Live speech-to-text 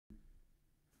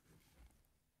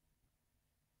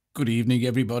Good evening,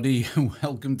 everybody.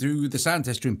 Welcome to the sound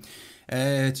test room.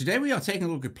 Today we are taking a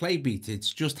look at Playbeat. It's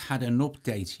just had an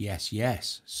update.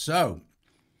 Yes. So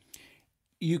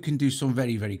you can do some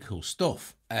very, very cool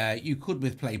stuff. You could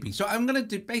with Playbeat. So I'm going to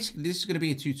do basically. This is going to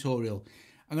be a tutorial.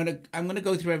 I'm going to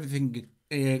go through everything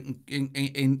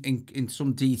in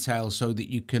some detail so that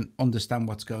you can understand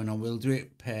what's going on. We'll do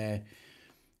it per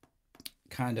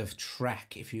kind of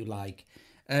track, if you like.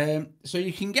 So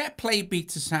you can get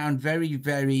Playbeat to sound very,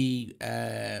 very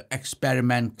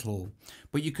experimental,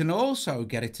 but you can also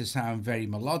get it to sound very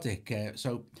melodic.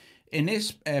 So in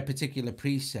this particular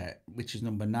preset, which is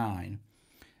number 9,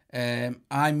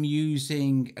 I'm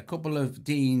using a couple of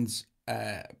Dean's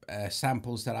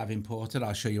samples that I've imported.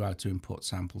 I'll show you how to import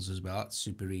samples as well. It's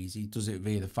super easy. Does it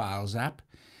via the Files app.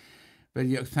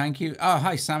 Video, thank you. Oh,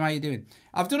 hi Sam, how you doing?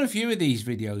 I've done a few of these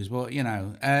videos, but you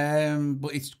know,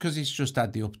 but it's because it's just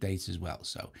had the update as well.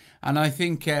 So, and I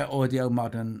think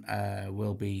Audiomodern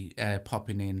will be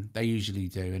popping in. They usually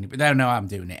do, but they don't know I'm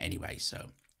doing it anyway. So,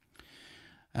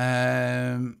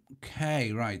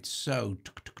 okay, right. So,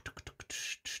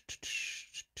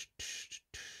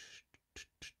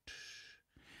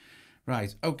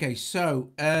 right. Okay. So,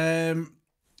 I'm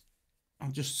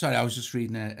just sorry. I was just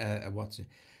reading a what's it.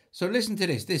 So listen to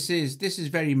this. This is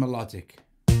very melodic.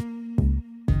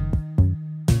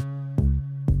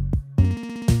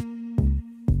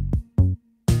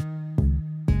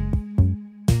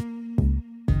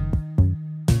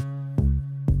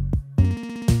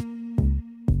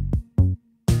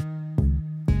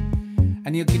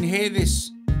 And you can hear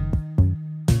this,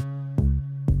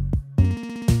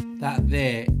 that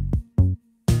there.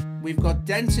 We've got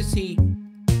density,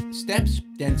 steps,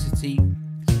 density.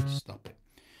 Stop it.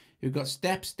 We've got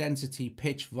steps, density,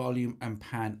 pitch, volume, and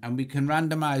pan. And we can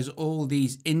randomize all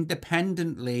these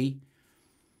independently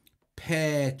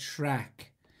per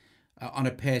track, on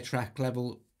a per track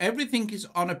level. Everything is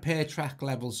on a per track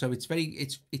level. So it's very,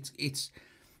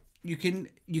 you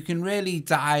can really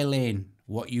dial in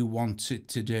what you want it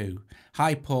to do.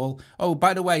 Hi, Paul. Oh,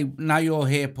 by the way, now you're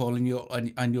here, Paul, and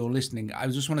you're listening. I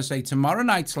just want to say tomorrow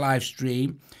night's live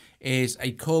stream is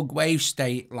a Korg Wave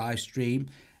State live stream.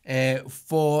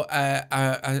 For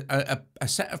a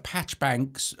set of patch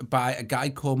banks by a guy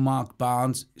called Mark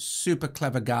Barnes, super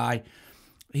clever guy.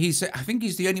 I think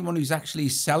he's the only one who's actually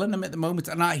selling them at the moment,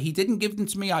 and he didn't give them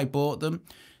to me. I bought them,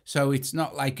 so it's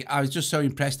not like I was just so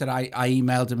impressed that I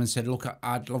emailed him and said, "Look,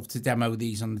 I'd love to demo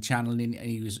these on the channel," and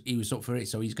he was up for it,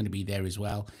 so he's going to be there as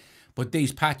well. But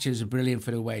these patches are brilliant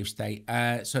for the wave state.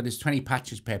 So there's 20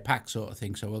 patches per pack sort of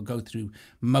thing. So we'll go through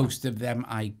most of them,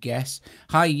 I guess.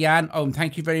 Hi, Jan. Oh, and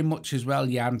thank you very much as well,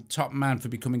 Jan. Top man for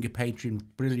becoming a patron.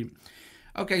 Brilliant.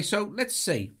 Okay, so let's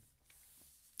see.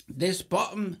 This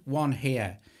bottom one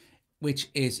here, which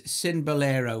is Sin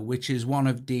Bolero, which is one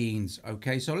of Dean's.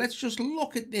 Okay, so let's just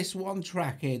look at this one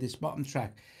track here, this bottom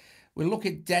track. We'll look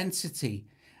at density,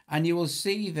 and you will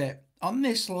see that on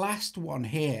this last one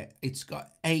here, it's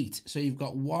got 8. So you've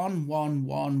got 1, 1,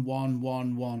 1, 1,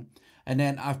 1, 1. And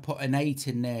then I've put an 8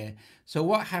 in there. So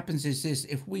what happens is this,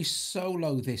 if we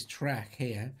solo this track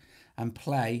here and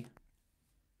play.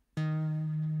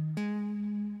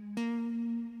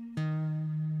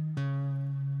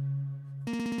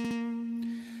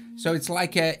 So it's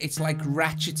like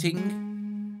ratcheting.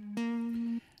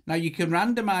 Now you can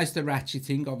randomize the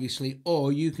ratcheting, obviously,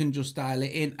 or you can just dial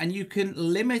it in, and you can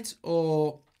limit,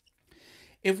 or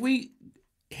if we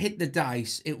hit the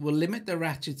dice, it will limit the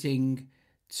ratcheting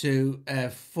to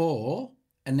 4,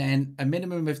 and then a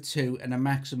minimum of 2 and a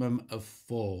maximum of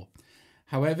 4.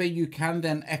 However, you can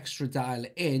then extra dial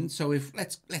it in. So if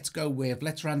let's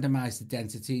randomize the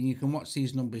density, and you can watch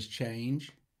these numbers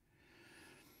change.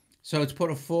 So it's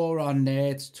put a 4 on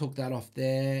there, it's took that off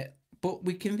there. But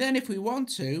we can then, if we want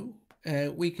to,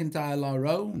 we can dial our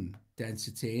own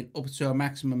density in up to a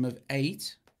maximum of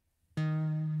 8.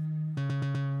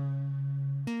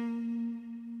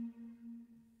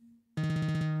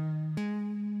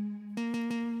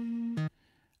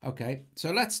 Okay,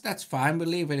 so that's fine. We'll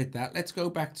leave it at that. Let's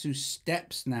go back to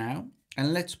steps now,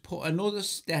 and let's put another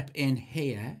step in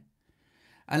here.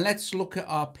 And let's look at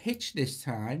our pitch this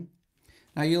time.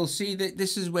 Now you'll see that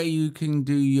this is where you can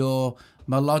do your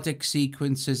melodic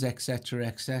sequences, etc.,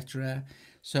 etc.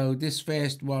 So this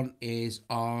first one is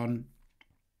on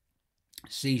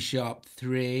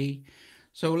C#3.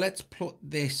 So let's put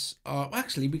this on.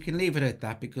 Actually, we can leave it at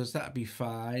that because that'd be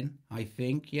fine, I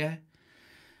think. Yeah,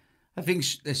 I think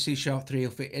the C#3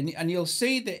 will fit. And you'll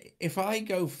see that if I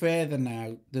go further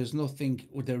now, there's nothing,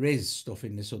 well, there is stuff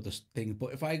in this other thing,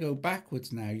 but if I go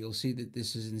backwards now, you'll see that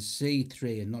this is in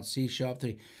C3 and not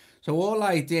C#3. So all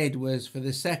I did was for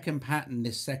the second pattern,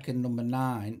 this second number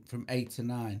 9 from 8 to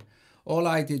 9, all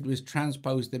I did was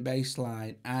transpose the bass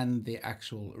line and the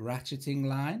actual ratcheting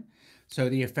line. So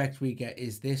the effect we get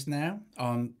is this now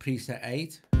on preset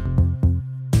 8.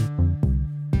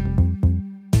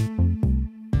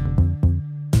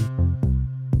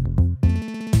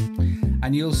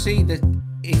 And you'll see that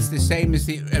it's the same as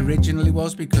it originally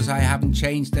was because I haven't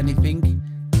changed anything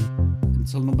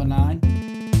until number 9.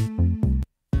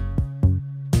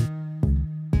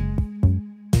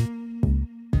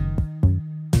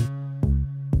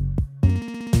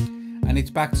 And it's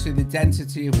back to the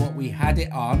density of what we had it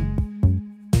on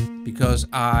because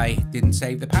I didn't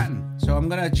save the pattern. So I'm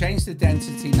going to change the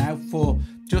density now for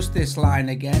just this line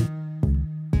again.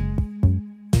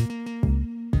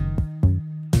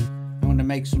 I want to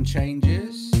make some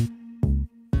changes.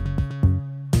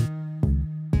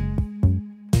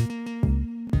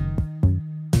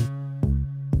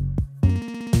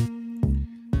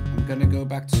 I'm going to go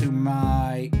back to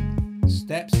my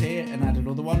steps here and add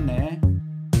another one there.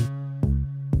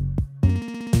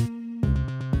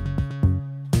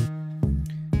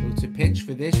 To pitch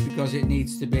for this because it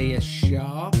needs to be a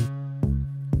sharp.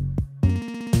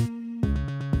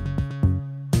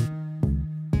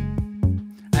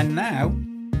 And now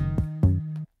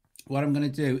what I'm going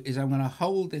to do is I'm going to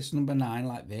hold this number 9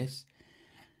 like this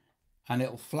and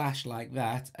it'll flash like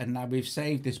that, and now we've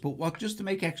saved this. But what, just to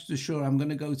make extra sure, I'm going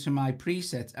to go to my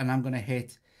presets and I'm going to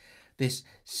hit this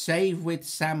save with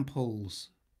samples.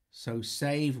 So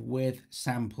save with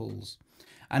samples.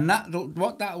 And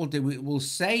what that will do, it will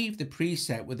save the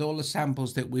preset with all the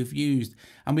samples that we've used.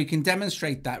 And we can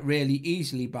demonstrate that really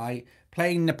easily by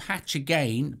playing the patch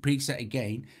again, preset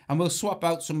again, and we'll swap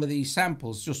out some of these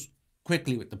samples just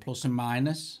quickly with the plus and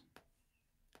minus.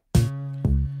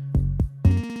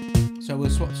 So we'll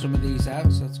swap some of these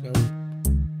out, so let's go.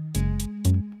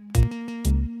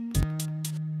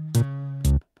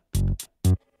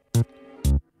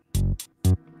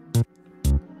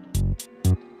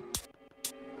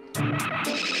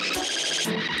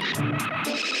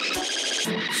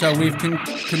 So we've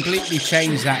completely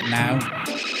changed that now.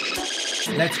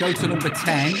 Let's go to number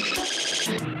 10.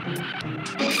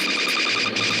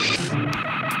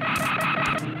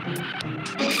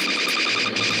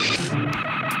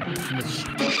 Let's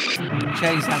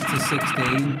change that to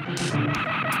 16.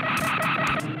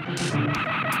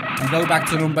 And go back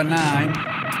to number 9.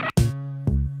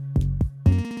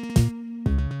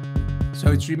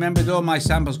 So it's remembered all my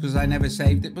samples because I never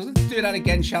saved it. But let's do that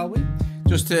again, shall we?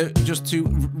 Just to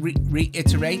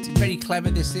reiterate, very clever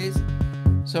this is.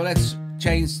 So let's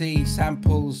change the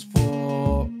samples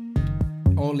for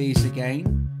all these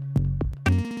again.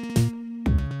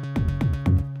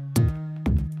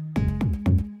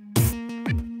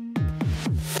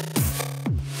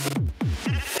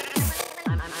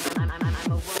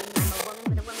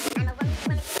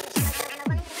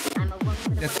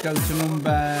 Let's go to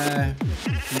number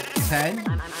 10.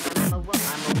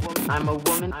 I'm a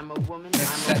woman. Let's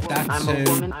set that to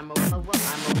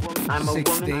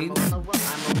 16.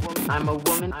 I'm a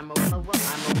woman.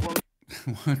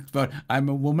 But I'm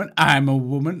a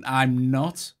woman. I'm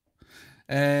not.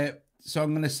 So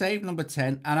I'm going to save number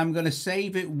 10, and I'm going to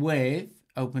save it with,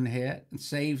 open here, and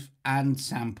save and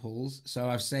samples. So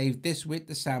I've saved this with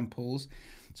the samples.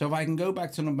 So if I can go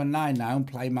back to number 9 now and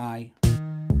play my...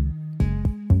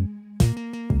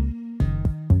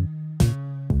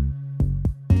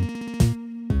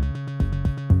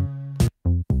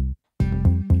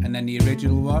 And then the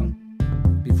original one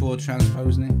before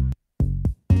transposing it.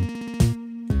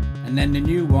 And then the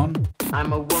new one.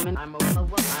 I'm a woman. I'm a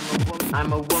woman.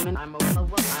 I'm a woman. I'm a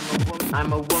woman.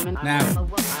 I'm a woman. Now,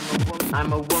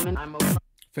 I'm a woman.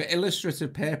 For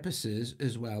illustrative purposes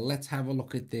as well, let's have a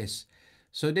look at this.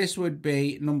 So this would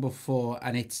be number 4,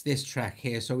 and it's this track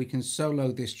here. So we can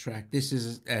solo this track. This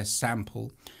is a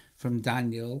sample from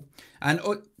Daniel, and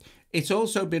it's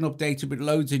also been updated with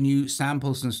loads of new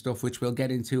samples and stuff, which we'll get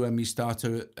into when we start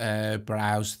to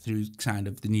browse through kind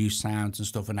of the new sounds and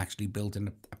stuff and actually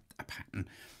building a pattern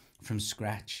from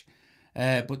scratch.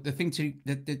 But the thing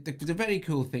the very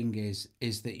cool thing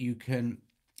is that you can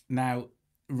now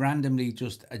randomly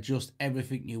just adjust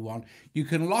everything you want. You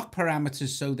can lock parameters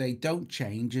so they don't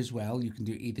change as well. You can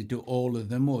either do all of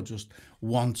them or just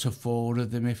 1 to 4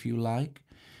 of them if you like.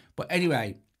 But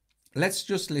anyway, let's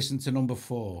just listen to number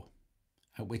 4.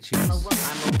 Which is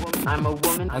I'm a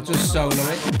woman. I'll just solo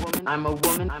it. I'm a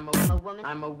woman. I'm a woman.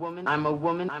 I'm a woman. I'm a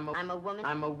woman. I'm a woman.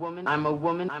 I'm a woman. I'm a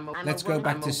woman. Let's go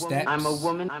back to steps. I'm a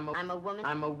woman. I'm a woman.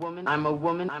 I'm a woman. I'm a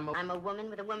woman. I'm a woman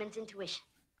with a woman's intuition.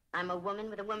 I'm a woman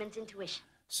with a woman's intuition.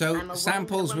 So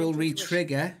samples will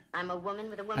re-trigger. I'm a woman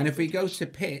with a woman's and if we go intuition.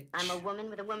 to pitch, I'm a woman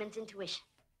with a woman's intuition.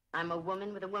 I'm a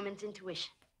woman with a woman's intuition.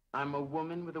 I'm a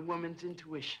woman with a woman's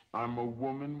intuition. I'm a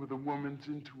woman with a woman's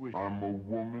intuition. I'm a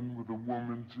woman with a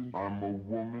woman's intuition. I'm a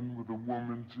woman with a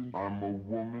woman's intuition. I'm a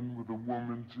woman with a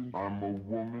woman's intuition. I'm a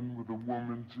woman with a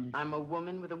woman's intuition. I'm a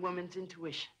woman with a woman's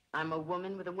intuition. I'm a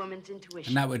woman with a woman's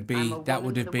intuition. and that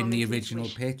would have been the original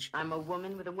pitch. I'm a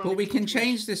woman with a woman's But we can intuition.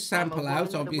 change this sample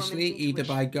out, obviously, either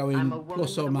by going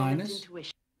plus or minus.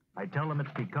 I tell them it's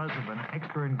because of an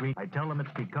extra ingredient. I tell them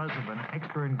it's because of an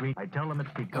extra ingredient. I tell them it's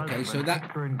because Okay, of so an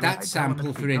extra ingredient. that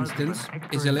sample, for instance,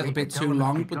 is a little bit too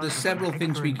long, but there's several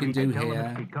things we can do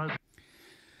here.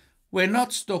 We're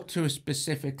not stuck to a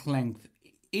specific length.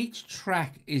 Each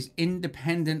track is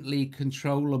independently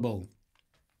controllable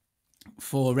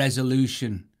for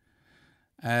resolution.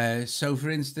 So, for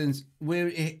instance,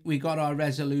 we got our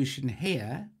resolution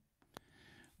here.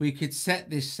 We could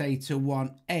set this, say, to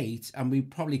 1.8, and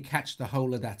we'd probably catch the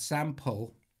whole of that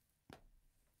sample.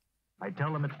 I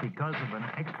tell them it's because of an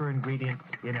extra ingredient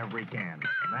in every can.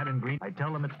 And that ingredient, I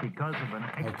tell them it's because of an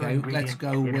extra ingredient let's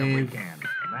go in every with can.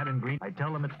 And that ingredient, I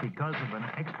tell them it's because of an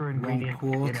extra ingredient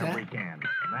in every can.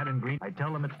 And that ingredient, I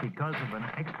tell them it's because of an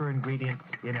extra ingredient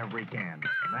in every can.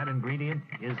 And that ingredient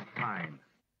is time.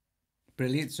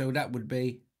 Brilliant. So that would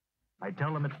be... I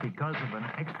tell them it's because of an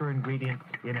extra ingredient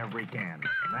in every can.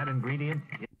 And that ingredient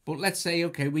is... But let's say,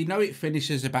 okay, we know it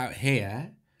finishes about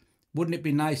here. Wouldn't it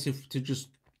be nice if to just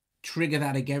trigger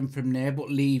that again from there, but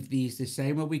leave these the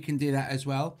same? Well, we can do that as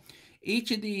well.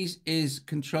 Each of these is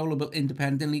controllable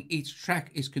independently. Each track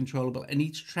is controllable, and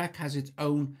each track has its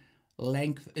own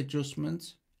length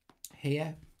adjustment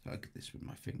here. I'll get this with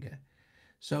my finger.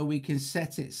 So we can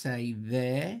set it, say,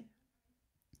 there,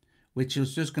 which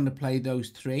is just going to play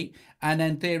those three, and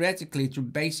then theoretically to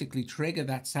basically trigger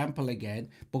that sample again,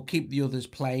 but keep the others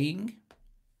playing.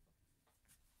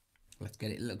 Let's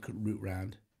get it a little root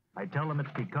round. I tell them it's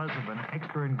because of an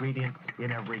extra ingredient in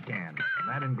every can. And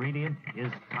that ingredient is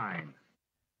time.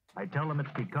 I tell them it's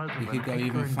because of an extra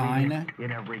ingredient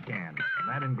in every can. And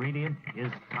that ingredient is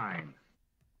time.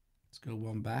 Let's go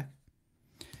one back.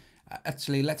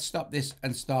 Actually, let's stop this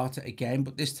and start it again,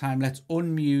 but this time let's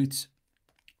unmute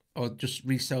or just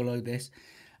re-solo this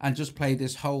and just play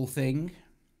this whole thing.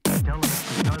 I tell them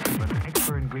it's because of an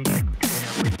extra ingredient in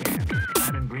every can.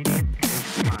 That ingredient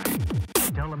is time. I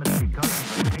tell them it's because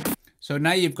of an extra... So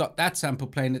now you've got that sample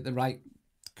playing at the right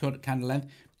kind of length.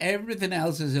 Everything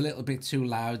else is a little bit too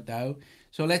loud though.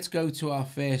 So let's go to our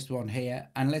first one here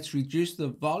and let's reduce the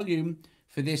volume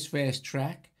for this first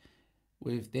track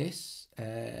with this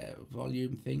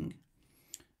volume thing.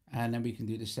 And then we can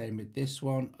do the same with this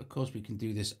one. Of course, we can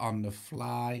do this on the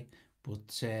fly,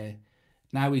 but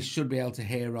now we should be able to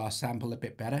hear our sample a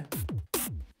bit better.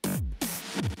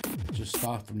 Just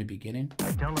start from the beginning.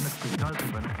 I tell them it's because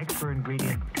of an extra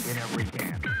ingredient in every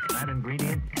can. That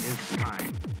ingredient is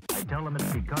time. I tell them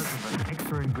it's because of an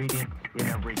extra ingredient in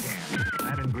every can.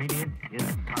 That ingredient is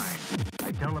time.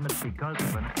 I tell them it's because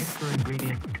of an extra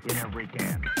ingredient in every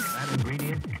can. That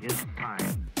ingredient is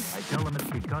time. I tell them it's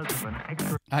because of an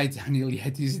extra... Hi, Daniel. Yeah,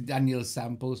 these are Daniel's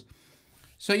samples.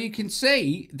 So you can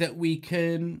see that we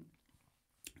can...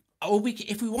 Or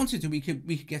if we wanted to, we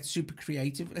could get super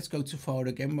creative. Let's go to 4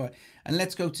 again, and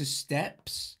let's go to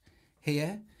steps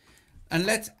here, and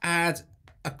let's add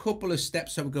a couple of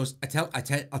steps. So it goes, I tell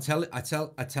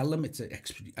them it's an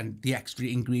extra and the extra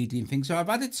ingredient thing. So I've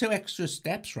added 2 extra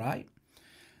steps, right?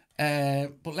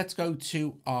 But let's go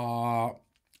to our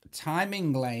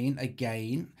timing lane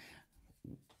again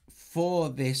for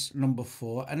this number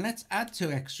 4, and let's add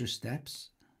 2 extra steps.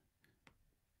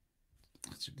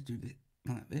 Let's do this.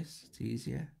 Like this, it's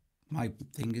easier. My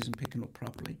thing isn't picking up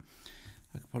properly.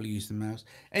 I could probably use the mouse.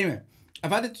 Anyway,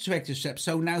 I've added 2 extra steps,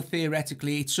 so now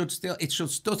theoretically it should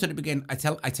start at the beginning. I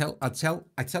tell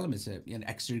them it's an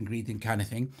extra ingredient kind of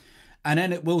thing, and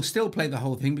then it will still play the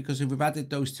whole thing because we've added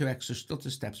those 2 extra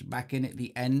stutter steps back in at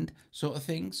the end, sort of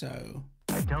thing. So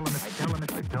I tell them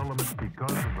it's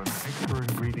because of an extra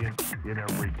ingredient in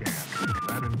every can.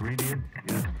 That ingredient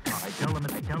is time. I tell them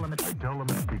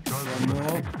it's because of an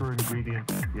extra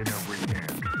ingredient in every can.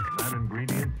 That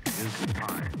ingredient is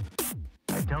time.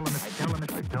 I tell them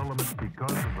it's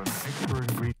because of an extra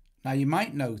ingredient. Now you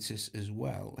might notice as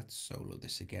well, let's solo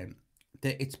this again,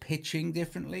 that it's pitching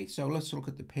differently. So let's look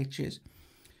at the pitches.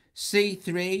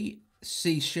 C3,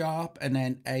 C sharp, and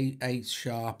then A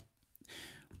sharp.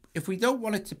 If we don't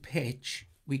want it to pitch,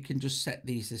 we can just set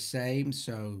these the same.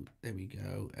 So there we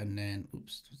go. And then,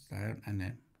 oops, down. And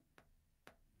then,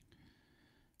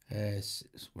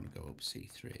 just want to go up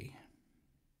C3.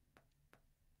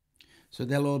 So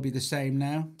they'll all be the same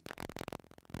now.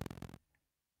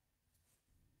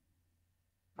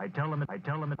 I tell them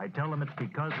it's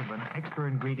because of an extra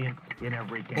ingredient in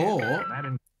every can.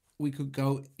 Or we could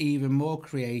go even more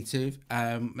creative.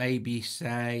 Maybe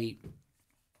say,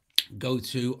 go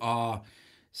to our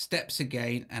steps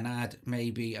again and add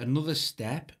maybe another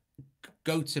step.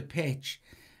 Go to pitch,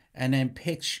 and then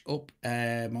pitch up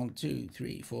 1, 2,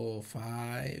 3, 4,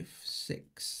 5,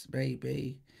 6,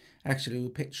 maybe. Actually, we'll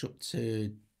pitch up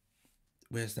to,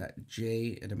 where's that,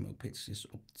 G, and then we'll pitch this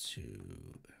up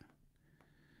to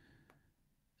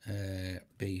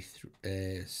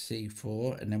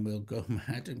C4, and then we'll go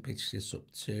mad and pitch this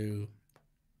up to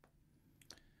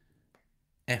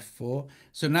F4.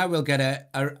 So now we'll get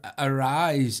a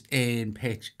rise in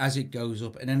pitch as it goes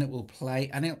up, and then it will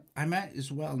play. And I might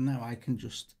as well now, I can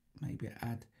just maybe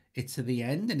add it to the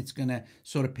end, and it's going to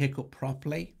sort of pick up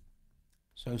properly.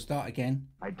 So start again.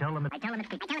 I tell them it's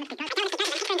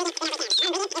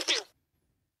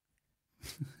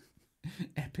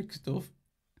Epic stuff.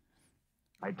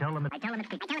 I tell them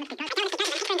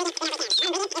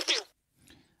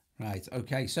Right,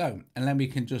 okay, so, and then we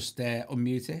can just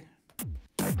unmute it.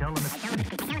 I tell them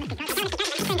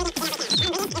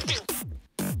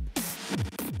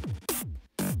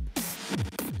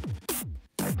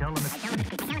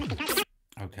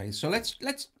Okay, so let's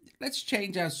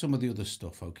change out some of the other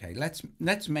stuff. Okay,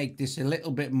 let's make this a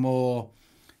little bit more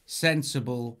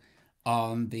sensible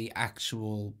on the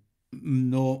actual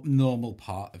normal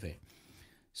part of it.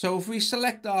 So if we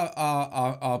select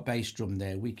our bass drum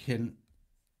there, we can,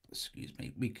 excuse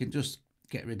me, we can just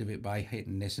get rid of it by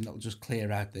hitting this, and it'll just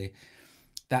clear out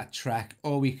that track.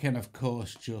 Or we can of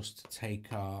course just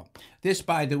take our, this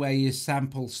by the way is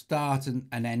sample start and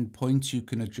end points you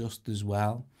can adjust as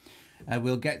well.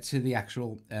 We'll get to the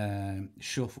actual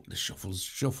shuffle. It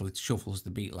shuffles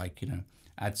the beat, like, you know,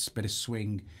 adds a bit of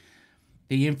swing.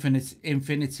 The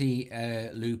infinity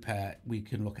looper we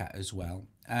can look at as well.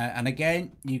 And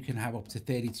again, you can have up to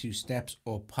 32 steps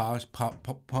or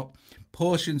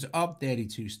portions of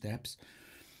 32 steps.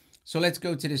 So let's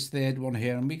go to this third one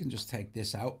here, and we can just take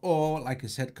this out. Or like I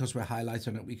said, because we're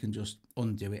highlighting it, we can just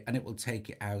undo it and it will take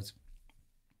it out.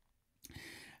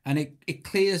 And it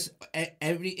clears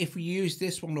if we use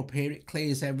this one up here, it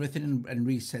clears everything and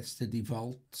resets the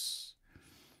defaults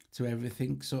to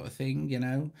everything, sort of thing, you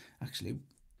know. Actually,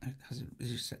 has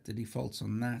it set the defaults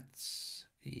on that?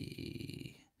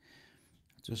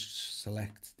 Just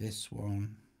select this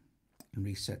one and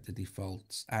reset the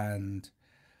defaults, and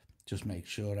just make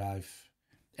sure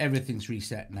everything's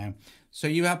reset now. So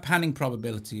you have panning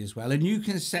probability as well, and you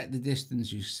can set the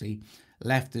distance. You see,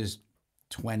 left is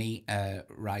 20,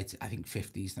 right, I think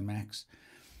 50 is the max.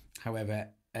 However,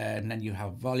 and then you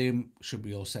have volume, should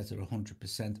be all set at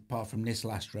 100%, apart from this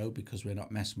last row, because we're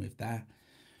not messing with that.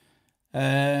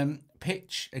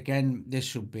 Pitch, again, this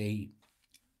should be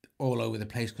all over the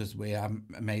place because we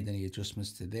haven't made any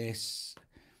adjustments to this.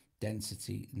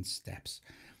 Density and steps.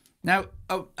 Now,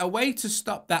 a way to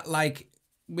stop that, like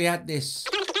we had this,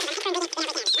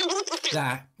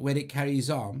 that, when it carries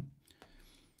on,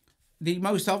 the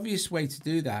most obvious way to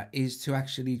do that is to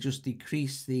actually just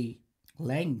decrease the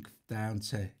length down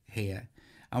to here.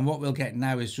 And what we'll get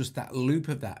now is just that loop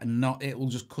of that, and not, it will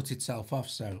just cut itself off.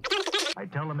 So I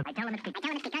tell them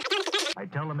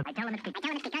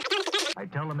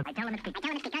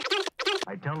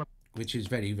which is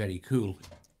very, very cool.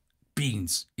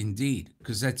 Beans indeed,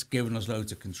 because that's giving us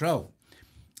loads of control.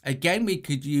 Again, we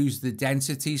could use the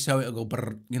density, so it'll go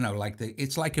brr, you know, like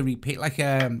it's like a repeat, like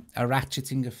a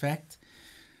ratcheting effect.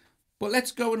 But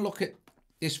let's go and look at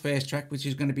this first track, which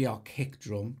is going to be our kick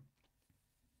drum,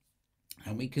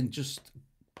 and we can just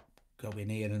go in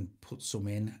here and put some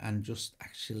in and just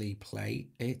actually play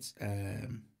it.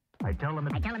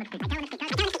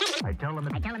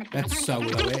 Let's solo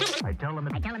it.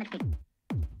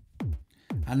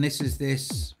 And this is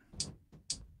this.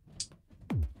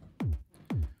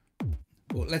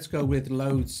 Well, let's go with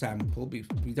load sample. We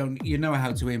don't, you know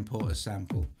how to import a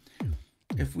sample.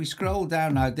 If we scroll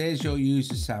down now, there's your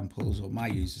user samples, or my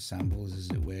user samples, as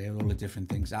it were, all the different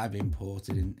things I've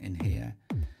imported in here.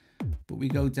 But we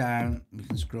go down, we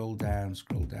can scroll down,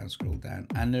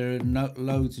 and there are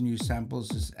loads of new samples.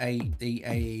 There's the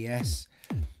AES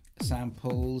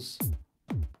samples.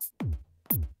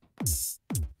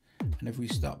 And if we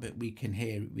stop it, we can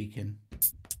hear it, we can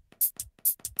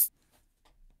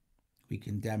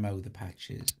demo the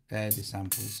patches, the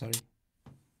samples, sorry.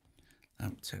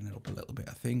 I'll turn it up a little bit,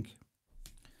 I think.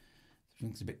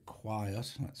 It's a bit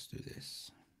quiet. Let's do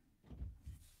this.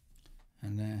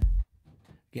 And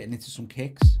getting into some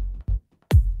kicks.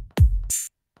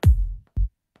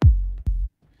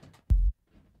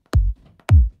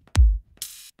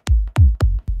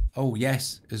 Oh,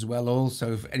 yes, as well.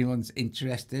 Also, if anyone's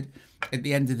interested, at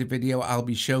the end of the video, I'll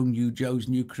be showing you Joe's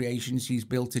new creation. She's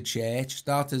built a chair.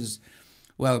 Starters,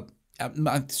 well,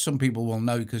 some people will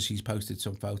know because she's posted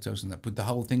some photos and that, but the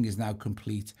whole thing is now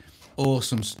complete.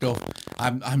 Awesome stuff.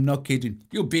 I'm not kidding.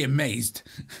 You'll be amazed.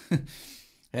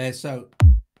 So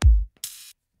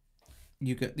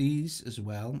you get these as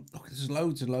well. Look, there's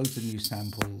loads and loads of new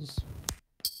samples.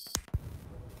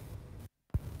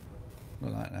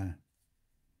 Look like that.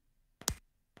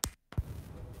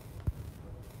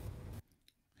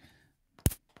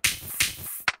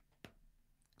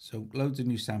 So loads of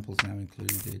new samples now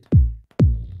included.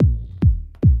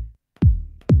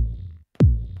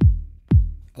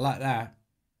 I like that.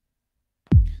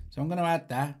 So I'm going to add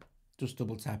that. Just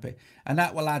double tap it. And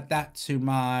that will add that to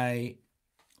my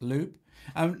loop.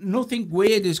 Nothing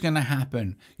weird is going to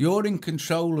happen. You're in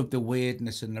control of the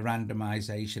weirdness and the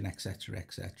randomization, etc.,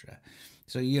 etc.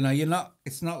 So, you know,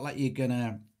 it's not like you're going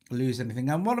to lose anything.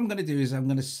 And what I'm going to do is I'm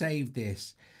going to save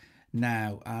this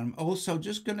now. I'm also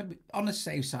just going to be on the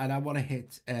safe side. I want to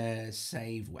hit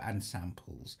save and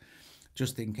samples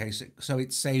just in case. So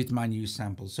it saved my new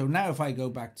samples. So now if I go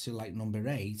back to like number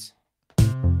 8,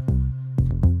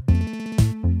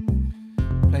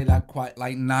 play that quite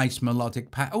like nice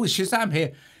melodic pattern. Oh, it's Shazam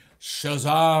here.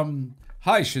 Shazam.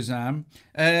 Hi, Shazam.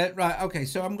 Right. Okay.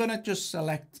 So I'm going to just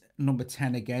select number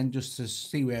 10 again, just to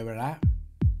see where we're at.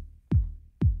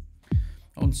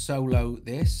 Unsolo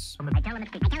this. I tell him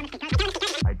it's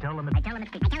I tell him I tell him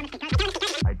I tell him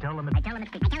I tell him I tell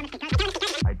him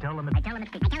I tell him I tell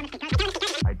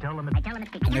him I tell him.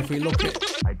 And if we look at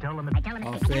I tell him I tell him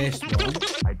our first one,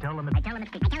 I tell him I tell him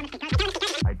I tell him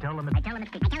I tell him I tell him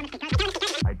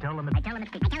I tell him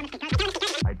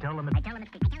I tell him I tell him.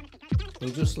 we'll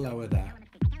just lower that.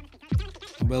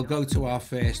 And we'll go to our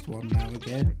first one now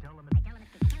again.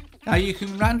 Now you can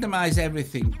randomize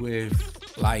everything with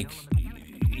like,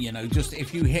 you know, just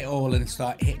if you hit all and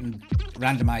start hitting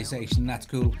randomization, that's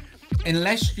cool.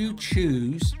 Unless you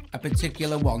choose a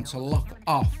particular one to lock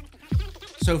off.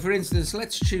 So for instance,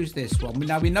 let's choose this one.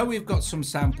 Now we know we've got some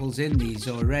samples in these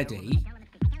already.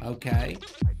 Okay.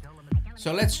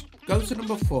 So let's go to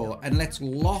number 4 and let's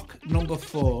lock number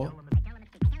 4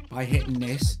 by hitting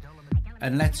this.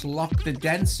 And let's lock the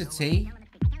density,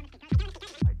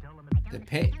 the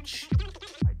pitch,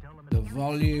 the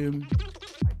volume,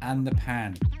 and the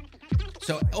pan.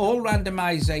 So all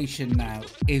randomization now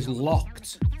is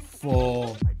locked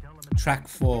for track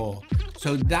 4.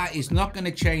 So that is not going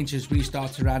to change as we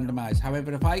start to randomize.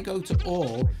 However, if I go to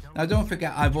all, now don't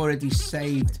forget I've already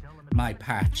saved my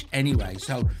patch anyway.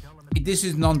 So this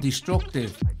is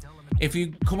non-destructive. If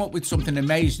you come up with something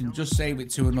amazing, just save it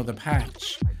to another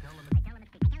patch.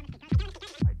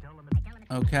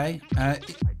 Okay.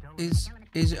 Is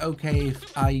it okay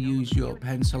if I use your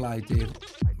pencil idea?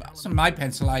 That's my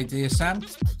pencil idea, Sam.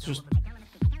 It's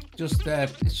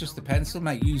just a pencil,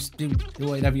 mate. You do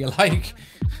whatever you like.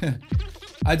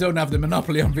 I don't have the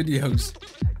monopoly on videos.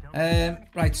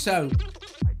 Right, so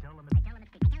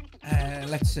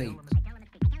let's see.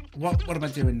 What am I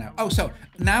doing now? Oh, so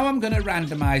now I'm going to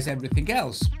randomize everything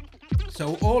else.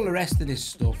 So all the rest of this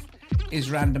stuff is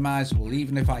randomizable.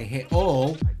 Even if I hit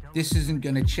all, this isn't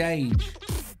going to change.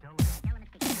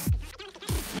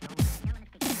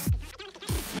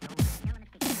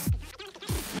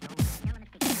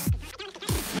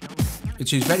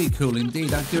 Which is very cool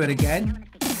indeed. I'll do it again.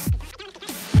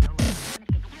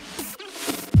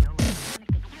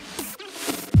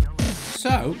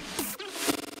 So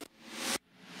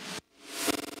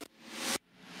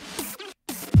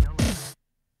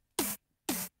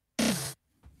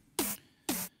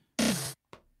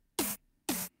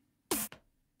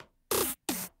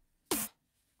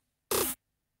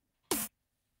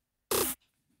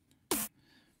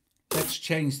let's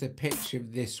change the pitch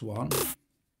of this one.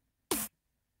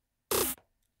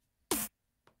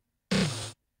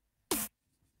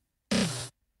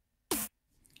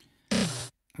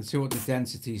 Let's see what the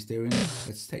density is doing.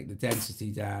 Let's take the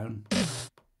density down.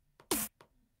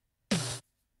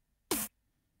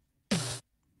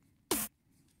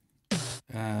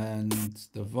 And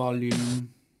the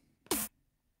volume.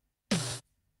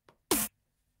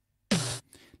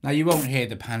 Now you won't hear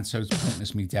the pan, so it's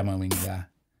pointless me demoing that.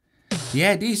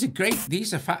 Yeah, these are great.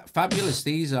 These are fabulous.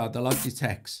 These are the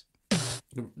Logitechs.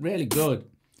 They're really good.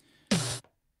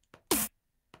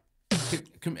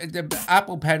 The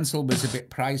Apple Pencil was a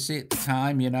bit pricey at the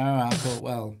time, you know. I thought,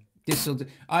 well, this will do.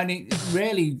 I need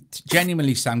really,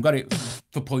 genuinely, Sam got it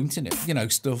for pointing it, you know,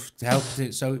 stuff to help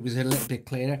it, so it was a little bit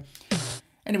clearer.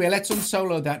 Anyway, let's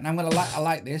unsolo that, and I'm gonna I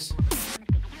like this.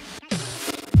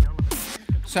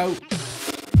 So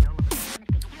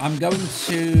I'm going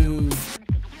to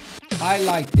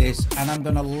highlight this and I'm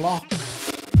going to lock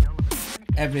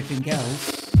everything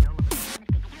else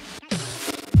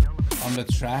on the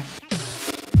track.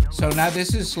 So now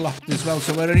this is locked as well.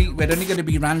 So we're only going to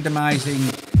be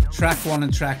randomizing track 1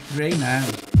 and track 3 now.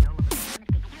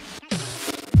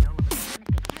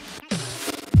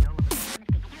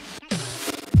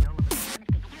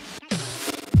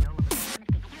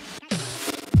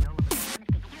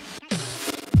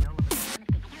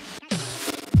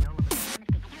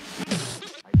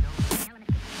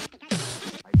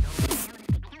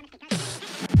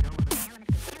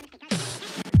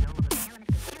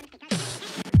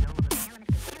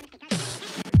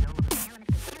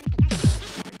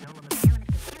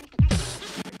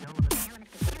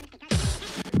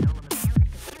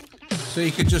 So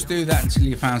you could just do that until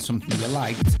you found something you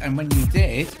liked, and when you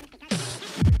did,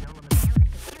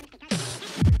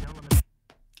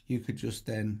 you could just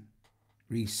then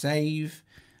resave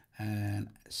and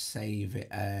save it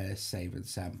as save and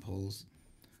samples,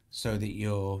 so that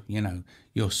you're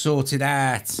sorted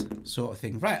out, sort of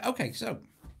thing. Right? Okay, so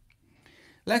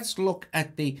let's look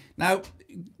at now.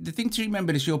 The thing to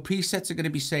remember is your presets are going to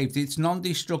be saved. It's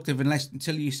non-destructive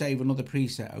until you save another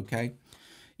preset. Okay.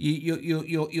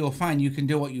 You're fine. You can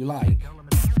do what you like.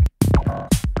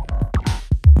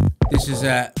 This is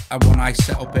a one I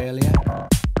set up earlier.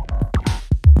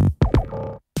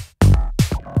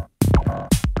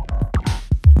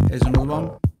 Here's another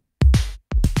one.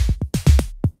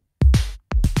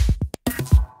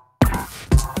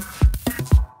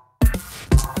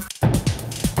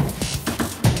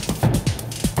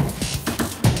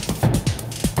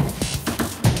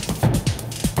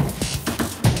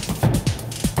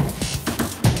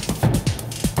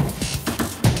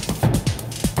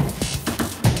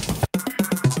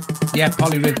 Yeah,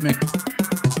 polyrhythmic.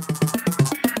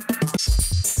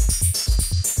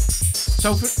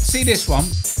 So see this one,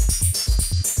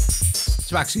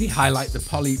 to actually highlight the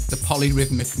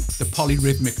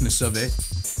polyrhythmicness of it.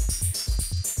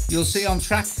 You'll see on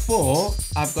track 4,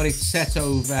 I've got it set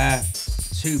over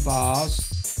 2 bars.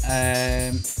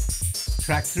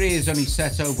 Track 3 is only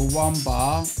set over 1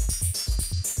 bar.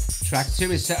 Track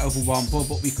 2 is set over 1 bar,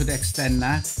 but we could extend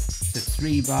that to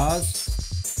 3 bars.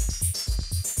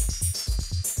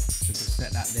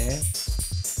 Set that there.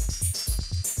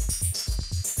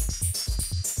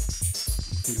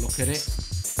 If we look at it,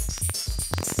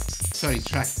 sorry,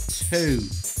 track 2,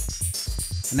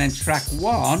 and then track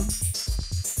 1.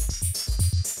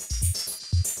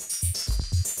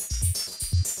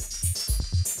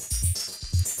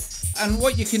 And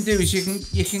what you can do is you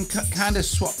can kind of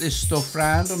swap this stuff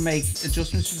around and make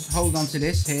adjustments. Just hold on to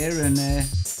this here and.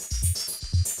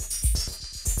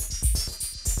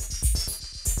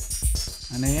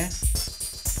 Here.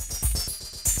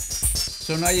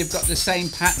 So now you've got the same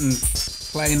pattern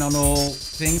playing on all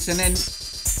things, and then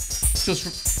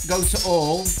just go to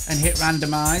all and hit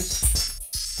randomize.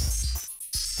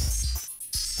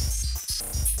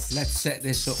 Let's set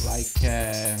this up like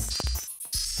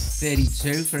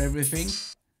 32 for everything.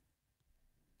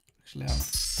 Actually,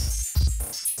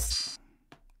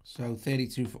 so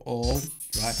 32 for all,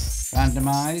 right?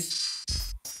 Randomize.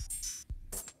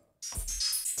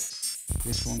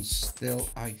 This one's still,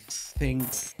 I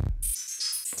think.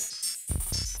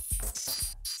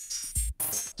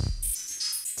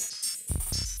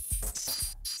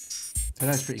 So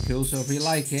that's pretty cool. So if you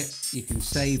like it, you can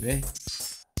save it.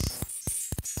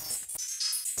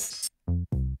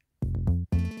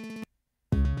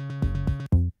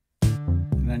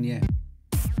 And then, yeah,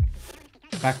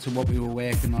 back to what we were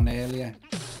working on earlier.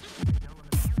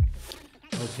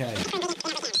 Okay.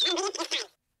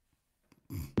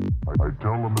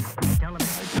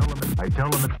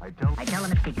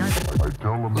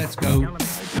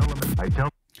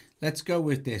 Let's go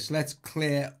with this. Let's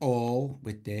clear all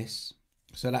with this.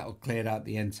 So that will clear out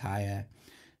the entire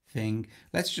thing.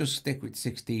 Let's just stick with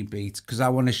 16 beats because I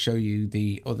want to show you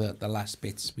the last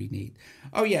bits we need.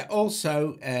 Oh yeah,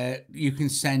 also you can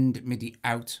send MIDI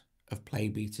out of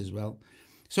Playbeat as well.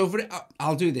 So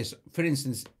I'll do this. For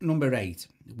instance, number 8,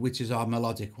 which is our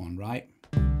melodic one, right?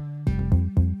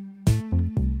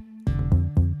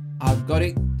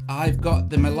 I've got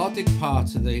the melodic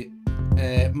part of the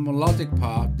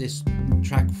this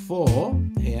track 4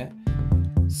 here,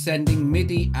 sending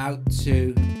MIDI out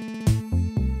to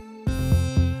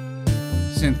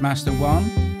Synthmaster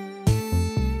 1.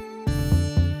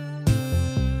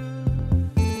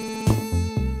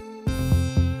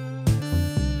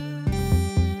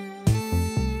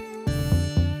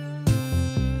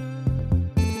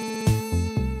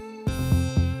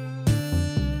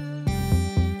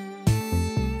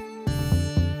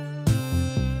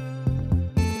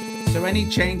 So any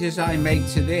changes I make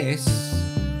to this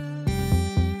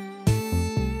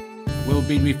will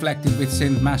be reflected with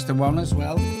Synth Master 1 as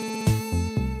well.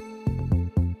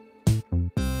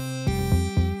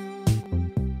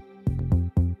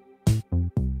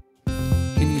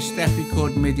 Can you step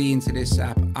record MIDI into this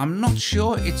app? I'm not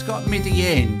sure. It's got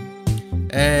MIDI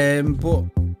in, but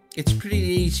it's pretty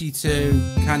easy to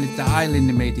kind of dial in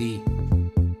the MIDI.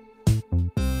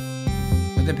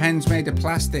 The pen's made of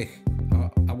plastic. Oh,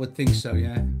 I would think so,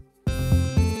 yeah.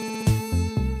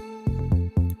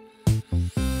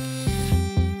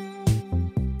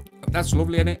 That's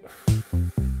lovely, isn't it?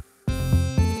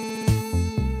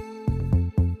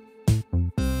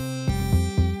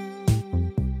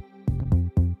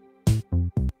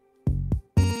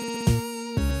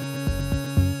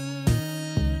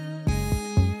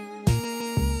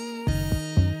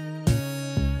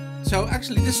 So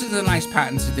actually this is a nice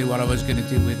pattern to do what I was going to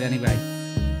do with anyway.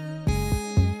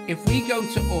 If we go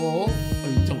to all, or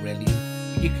you don't really,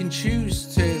 you can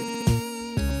choose to,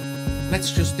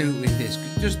 let's just do it with this,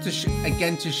 just to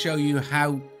again to show you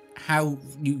how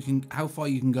far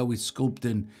you can go with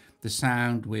sculpting the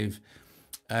sound with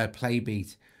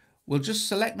Playbeat. We'll just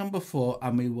select number 4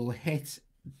 and we will hit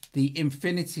the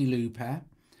infinity looper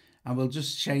and we'll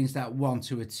just change that 1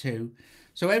 to a 2.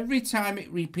 So every time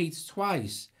it repeats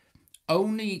twice,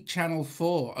 only channel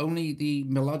 4, only the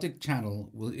melodic channel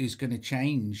is going to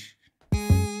change.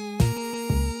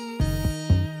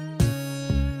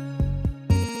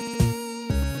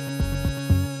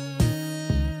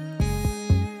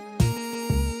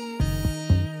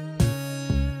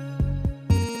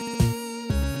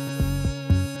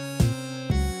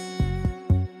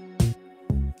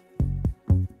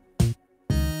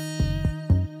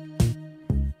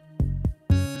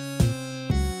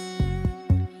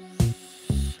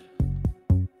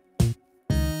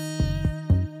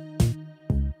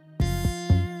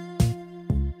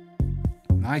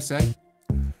 Nice, eh?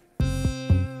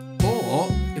 Or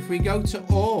if we go to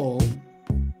all,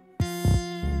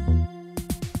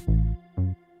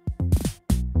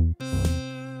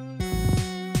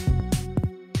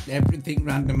 everything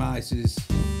randomizes,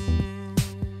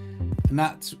 and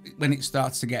that's when it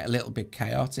starts to get a little bit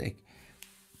chaotic.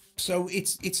 So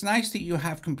it's nice that you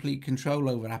have complete control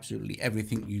over absolutely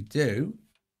everything you do,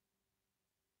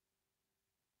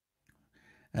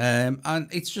 and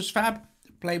it's just fab.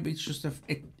 Playbeat's just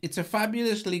it's a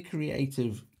fabulously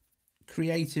creative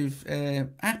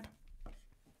app.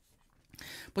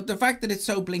 But the fact that it's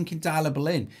so blinking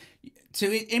dialable in,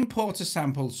 to import a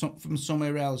sample from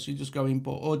somewhere else, you just go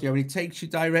import audio and it takes you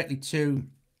directly to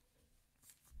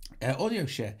audio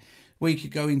share, where you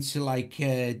could go into like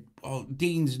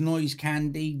Dean's Noise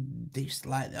Candy, this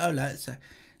like, oh, that's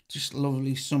just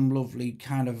lovely, some lovely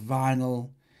kind of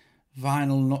vinyl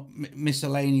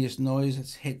miscellaneous noise.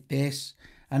 Let's hit this.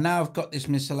 And now I've got this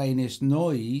miscellaneous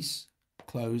noise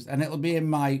closed, and it'll be in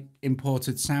my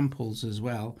imported samples as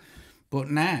well.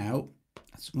 But now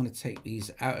I'm going to take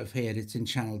these out of here. It's in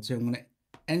channel 2. I'm going to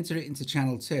enter it into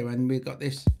channel 2, and we've got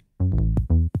this.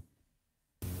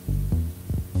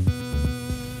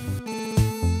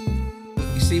 But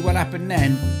you see what happened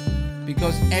then?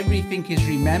 Because everything is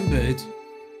remembered,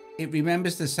 it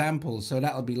remembers the sample, so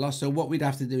that'll be lost. So what we'd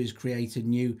have to do is create a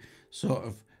new sort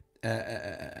of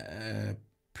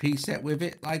preset with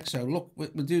it, like so. Look,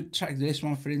 we'll do check this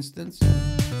one for instance.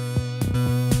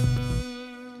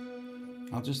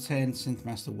 I'll just turn Synth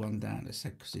Master 1 down a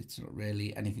sec because it's not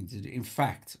really anything to do. In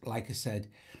fact, like I said,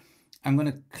 I'm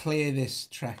going to clear this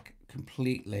track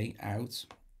completely out.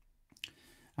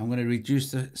 I'm going to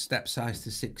reduce the step size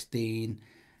to 16.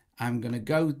 I'm going to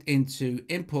go into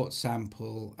import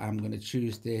sample. I'm going to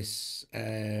choose this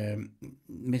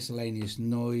miscellaneous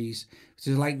noise, which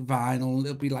is like vinyl.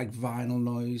 It'll be like vinyl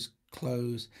noise,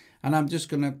 close. And I'm just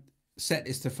going to set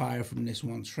this to fire from this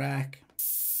one track.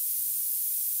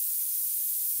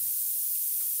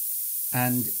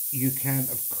 And you can,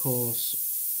 of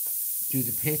course, do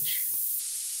the pitch.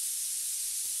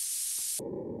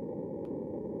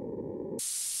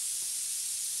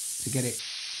 To get it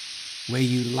where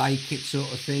you like it,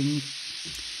 sort of thing.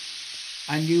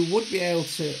 And you would be able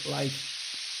to like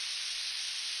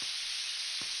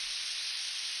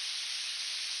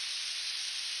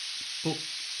but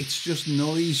it's just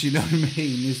noise, you know what I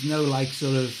mean? There's no like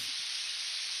sort of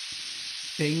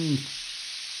thing.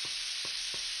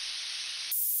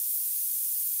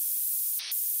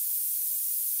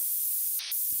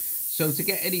 So to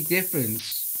get any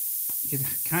difference, you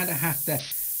kind of have to,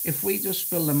 if we just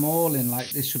fill them all in, like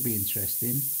this should be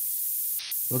interesting.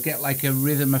 We'll get like a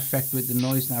rhythm effect with the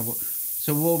noise now. But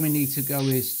so all we need to go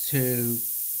is to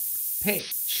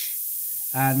pitch,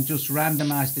 and just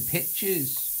randomize the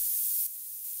pitches.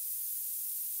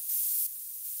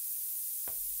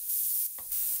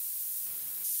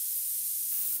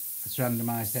 It's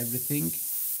randomized everything.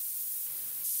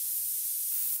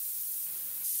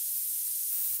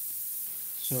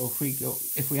 So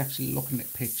if we actually looking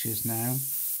at pictures now,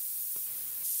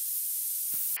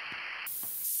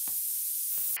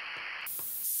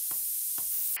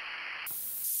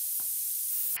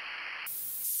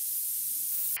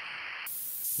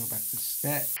 go back to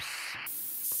steps.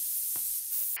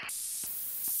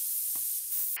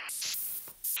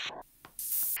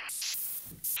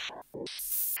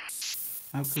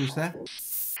 How cool is that?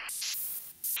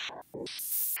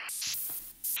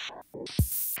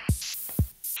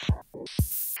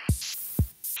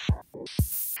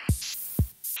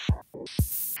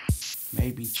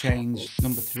 Maybe change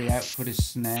number 3 output as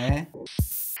snare.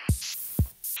 Let's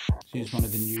use one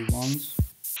of the new ones.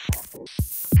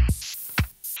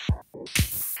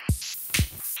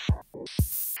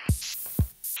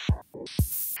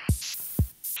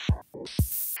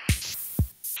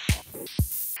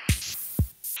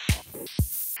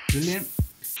 Brilliant.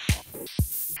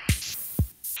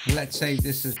 Let's save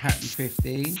this as pattern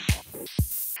 15,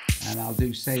 and I'll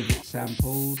do save it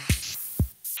samples.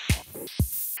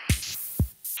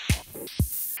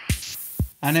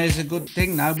 And there's a good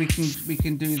thing now, we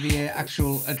can do the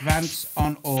actual advance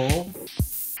on all.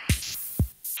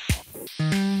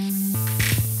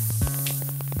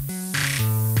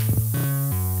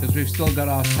 Because we've still got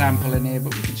our sample in here,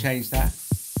 but we can change that.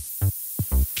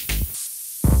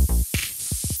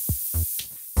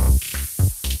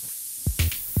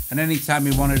 And anytime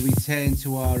we want to return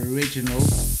to our original,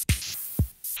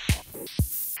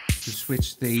 just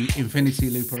switch the infinity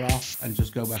looper off and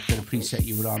just go back to the preset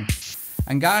you were on.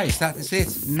 And guys, that is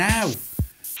it. Now,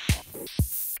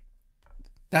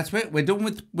 that's it. We're done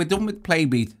with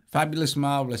Playbeat. Fabulous,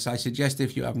 marvelous. I suggest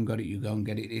if you haven't got it, you go and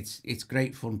get it. It's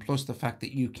great fun. Plus the fact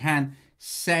that you can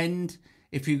send.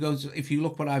 If you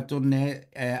look what I've done there,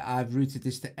 I've routed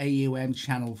this to AUM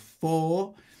channel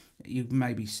 4. You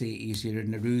maybe see it easier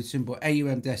in the routing, but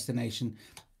AUM destination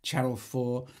channel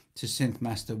 4 to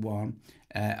Synthmaster 1.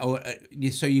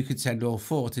 So you could send all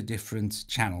 4 to different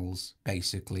channels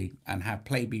basically, and have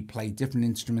Playbeat play different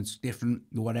instruments, different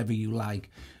whatever you like,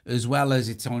 as well as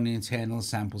its own internal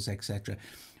samples, etc.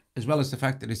 As well as the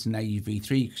fact that it's an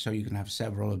AUV3, so you can have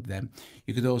several of them.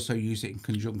 You could also use it in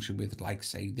conjunction with, like,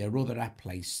 say, their other app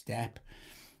plays Step,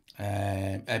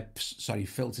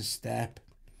 Filter Step,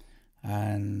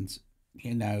 and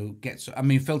you know,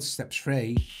 Filter Step's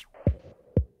free.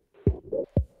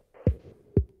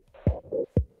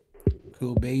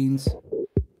 Cool beans.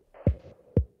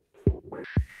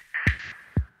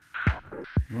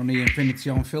 Run the infinity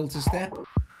on Filter Step.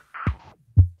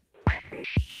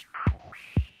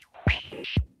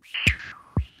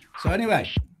 So anyway,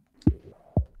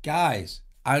 guys,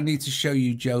 I need to show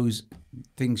you Joe's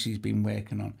thing she's been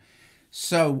working on.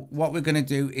 So what we're going to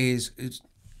do is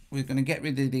we're going to get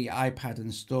rid of the iPad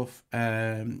and stuff.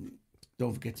 Don't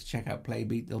forget to check out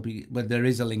Playbeat. There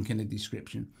is a link in the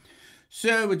description.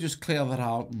 So we'll just clear that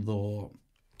out there,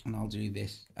 and I'll do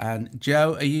this. And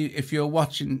Joe, if you're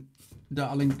watching,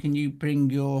 darling, can you bring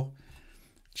your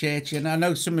church in? I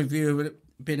know some of you have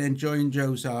been enjoying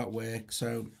Joe's artwork,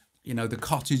 so you know the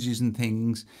cottages and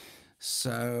things.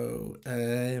 So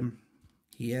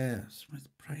yeah, so let's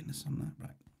brightness on that,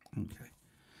 right? Okay.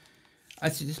 I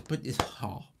should just put this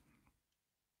hot.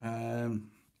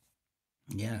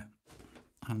 Yeah,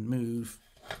 and move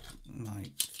my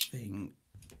thing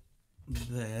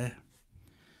there,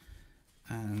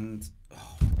 and I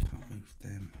can't move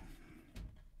them.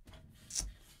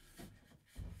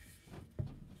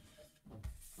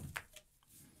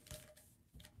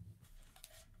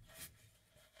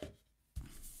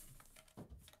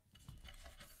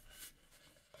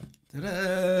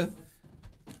 Ta-da!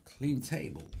 Clean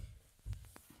table.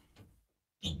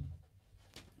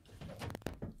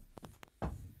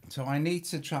 So I need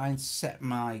to try and set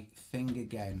my thing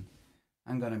again.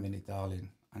 Hang on a minute, darling.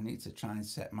 I need to try and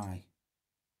set my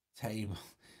table,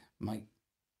 my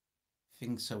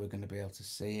thing, so we're going to be able to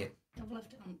see it. I've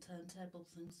left it on turntable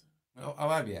things. Oh,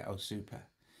 have you? Oh, super.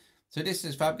 So this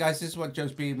is fab, guys. This is what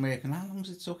Joe's been making. How long's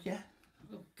it took you?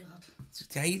 Oh, God.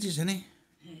 It's ages, isn't it?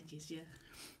 Ages,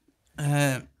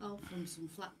 yeah. All from some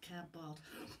flat cardboard.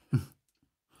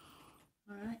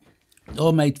 All right.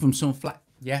 All made from some flat,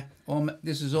 yeah.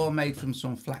 This is all made from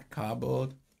some flat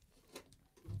cardboard.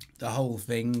 The whole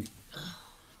thing.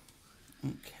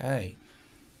 Okay.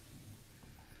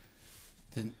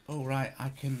 Then, all right.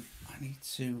 I need to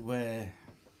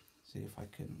see if I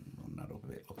can run that up a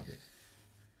bit. Look at this.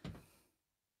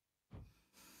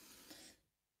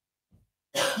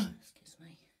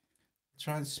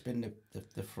 try and spin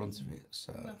the front of it.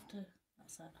 So We'll have to.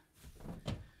 That's it.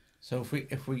 so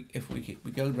if we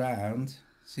go round,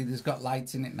 see, there's got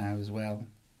lights in it now as well.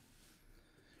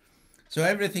 So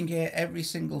everything here, every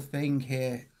single thing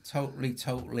here, totally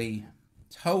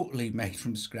made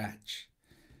from scratch.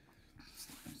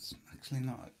 It's actually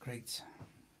not a great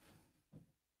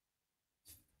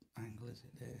angle, is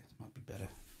it? There, it might be better.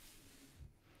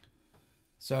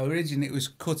 So originally it was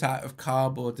cut out of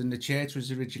cardboard, and the church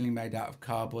was originally made out of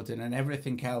cardboard, and then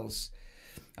everything else,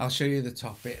 I'll show you the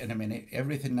top bit in a minute.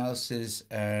 Everything else is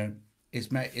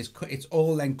it's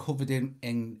all then covered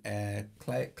in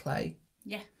clay.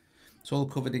 Yeah. It's all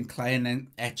covered in clay and then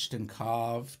etched and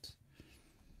carved.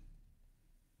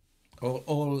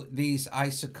 All these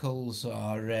icicles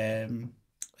are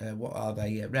what are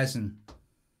they? Resin.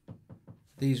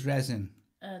 These resin.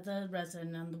 The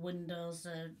resin, and the windows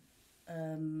are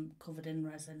covered in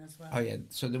resin as well. Oh yeah.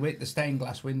 So the stained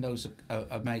glass windows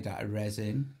are made out of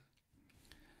resin.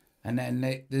 And then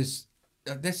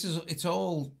it's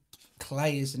all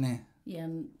clay, isn't it? Yeah,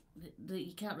 and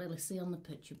you can't really see on the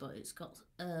picture, but it's got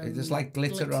there's like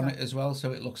glitter on it as well,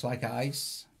 so it looks like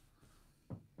ice.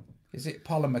 Is it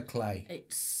polymer clay?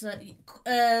 It's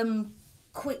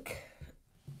quick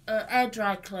air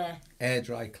dry clay. Air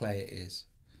dry clay it is.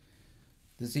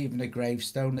 There's even a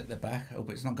gravestone at the back. I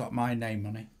hope it's not got my name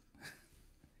on it.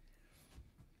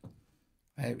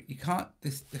 You can't.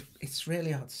 It's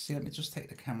really hard to see. Let me just take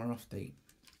the camera off the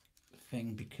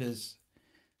thing, because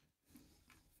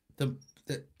the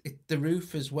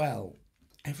roof as well.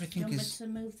 Everything Do you want is. me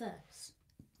to move this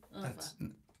over? That's,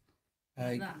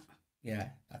 That. Yeah,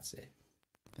 that's it.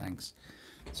 Thanks.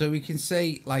 So we can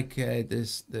see like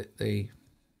there's the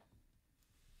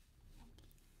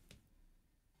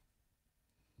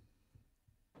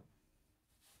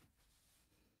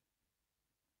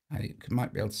I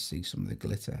might be able to see some of the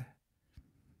glitter.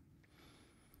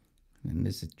 And then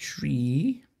there's a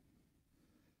tree.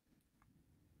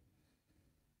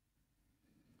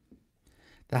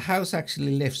 The house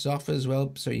actually lifts off as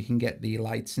well, so you can get the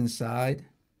lights inside.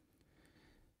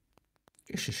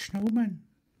 Just a snowman.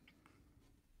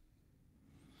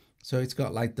 So it's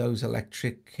got like those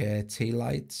electric tea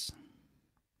lights.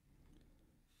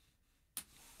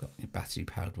 Got your battery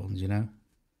powered ones, you know.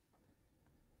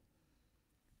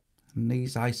 And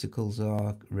these icicles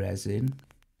are resin.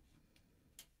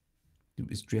 It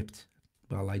was dripped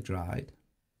while I dried.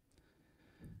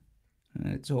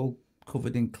 And it's all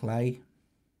covered in clay.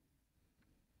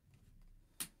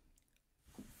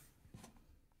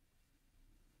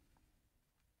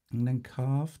 And then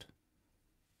carved.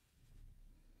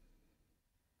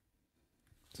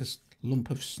 Just a lump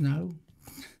of snow.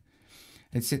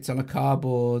 It sits on a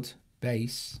cardboard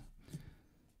base.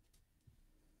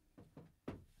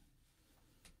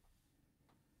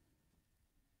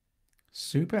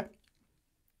 Super.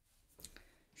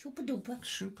 Super duper.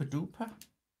 Super duper.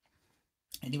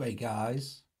 Anyway,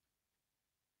 guys,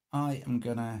 I am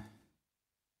gonna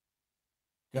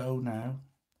go now.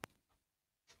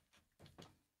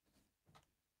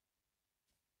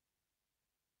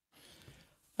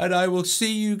 And I will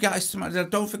see you guys tomorrow.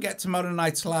 Don't forget, tomorrow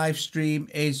night's live stream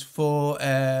is for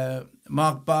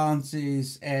Mark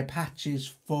Barnes's patches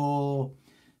for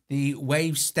the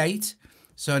Wave State.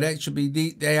 So that should be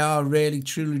they are really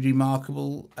truly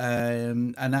remarkable.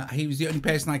 And he was the only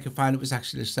person I could find that was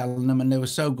actually selling them, and they were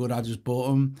so good. I just bought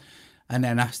them, and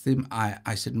then asked him.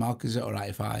 I said, Mark, is it all right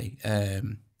if I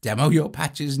demo your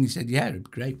patches? And he said, yeah, it'd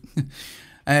be great.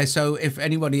 So if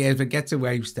anybody ever gets a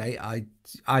Wave State,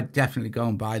 I'd definitely go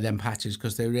and buy them patches,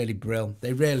 because they're really brilliant.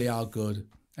 They really are good.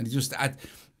 And he just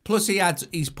plus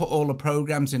he's put all the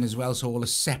programs in as well, so all the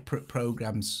separate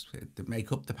programs that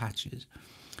make up the patches.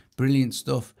 Brilliant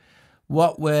stuff.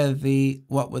 What were the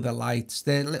lights?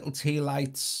 They're little tea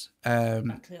lights,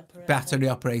 battery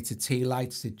operated tea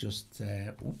lights. They just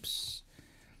they're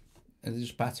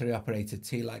just battery operated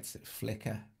tea lights that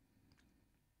flicker.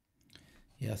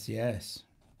 Yes, yes.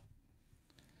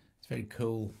 It's very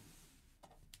cool.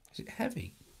 Is it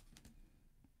heavy?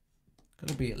 It's got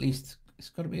to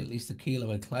be at least a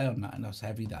kilo of clay on that, and that's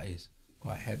heavy. That is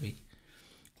quite heavy.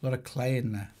 A lot of clay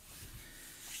in there.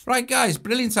 Right, guys,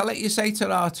 brilliant. I'll let you say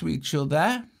ta-ra to each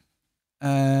other.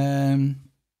 I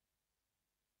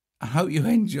hope you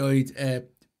enjoyed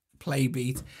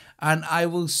Playbeat, and I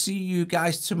will see you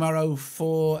guys tomorrow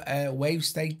for Wave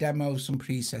State demo, some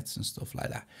presets and stuff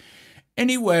like that.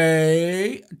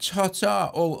 Anyway, ta-ta.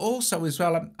 Oh, also as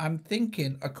well, I'm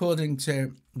thinking, according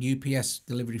to UPS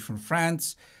delivery from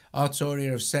France,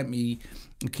 Artoria have sent me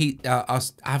a key.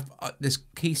 This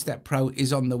Keystep Pro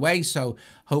is on the way, so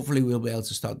hopefully we'll be able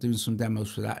to start doing some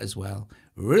demos for that as well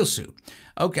real soon.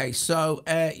 Okay, so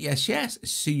yes.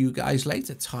 See you guys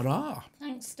later. Ta-da.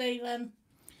 Thanks, Stephen.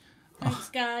 Thanks,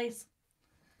 guys.